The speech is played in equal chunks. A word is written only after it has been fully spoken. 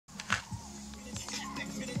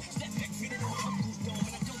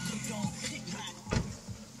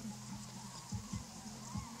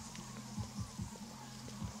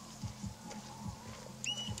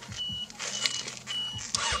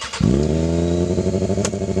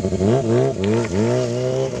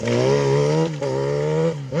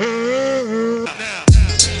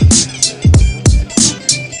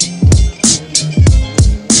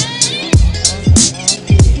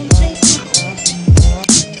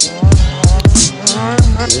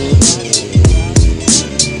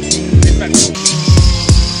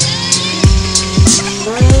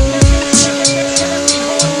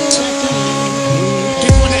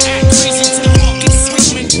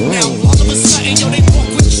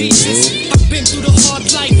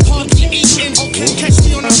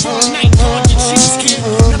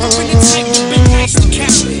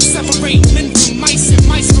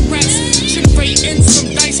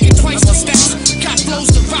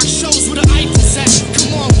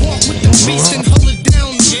beast and hold it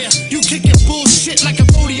down. You kicking bullshit like a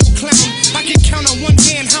rodeo clown. I can count on one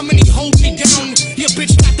hand how many hold me down. Your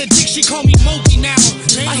bitch got the dick, she call me Moby now.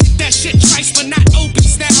 I hit that shit twice, but not open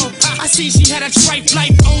style. I see she had a tripe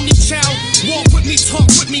life, only child. Walk with me, talk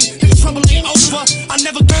with me, if trouble ain't over. I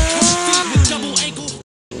never get cold feet with double ankle.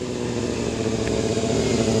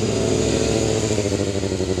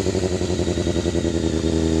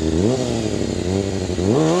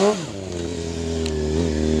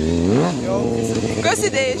 Köszi,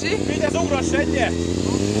 Dézsi! Mindez, ugrass egyet!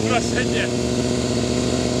 Ugrass egyet!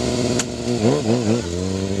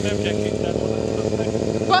 Nem kell kinteni volna.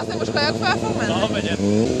 Baszni, most kajak fel fog menni? Na, megyen!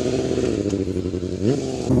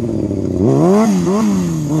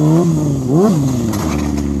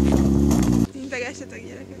 Integessetek,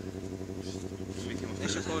 gyerekek!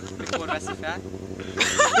 És akkor mikor veszi fel?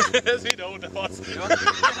 Ez videó, de fasz!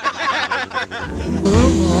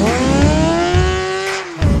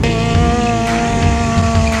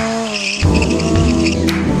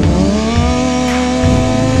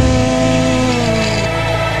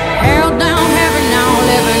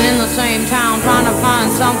 Trying to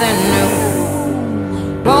find something new.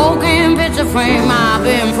 Broken picture frame, I've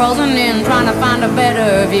been frozen in, trying to find a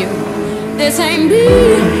better view. This ain't me,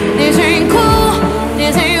 this ain't cool,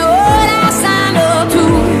 this ain't what I signed up to.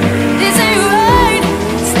 This ain't right,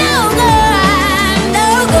 it's no good,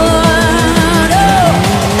 no good. Oh,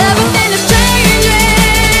 everything is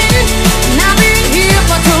changing, and I've been here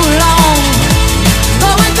for too long,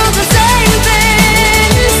 going through the same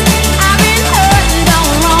things. I've been hurt and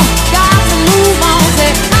done wrong. Move on,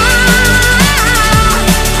 say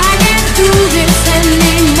I can't do this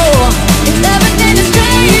anymore. If everything is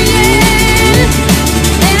changing,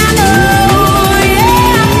 then I know,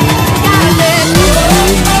 yeah, gotta let go.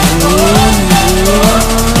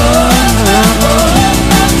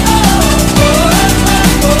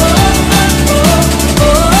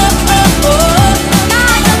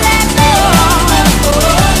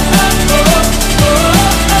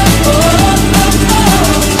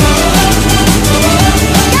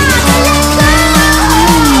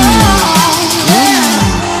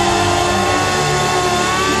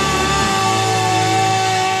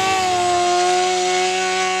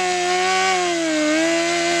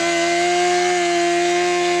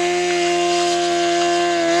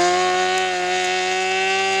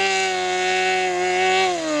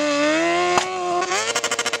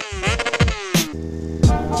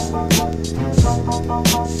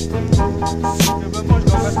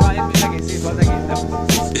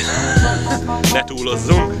 Ne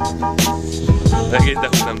túlozzunk! Egész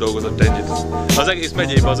Dehut nem dolgozott ennyit. Az egész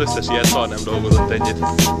megyében az összes ilyen szar nem dolgozott ennyit.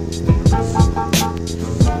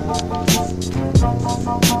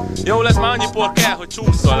 Jó lesz, már annyi por kell, hogy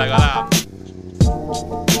csúszol legalább.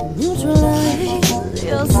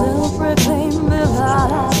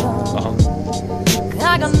 Aha.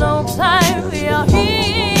 I got no time, we are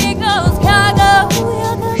heroes, cargo. We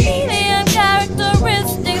are chameleon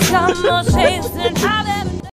characteristics, got no shades and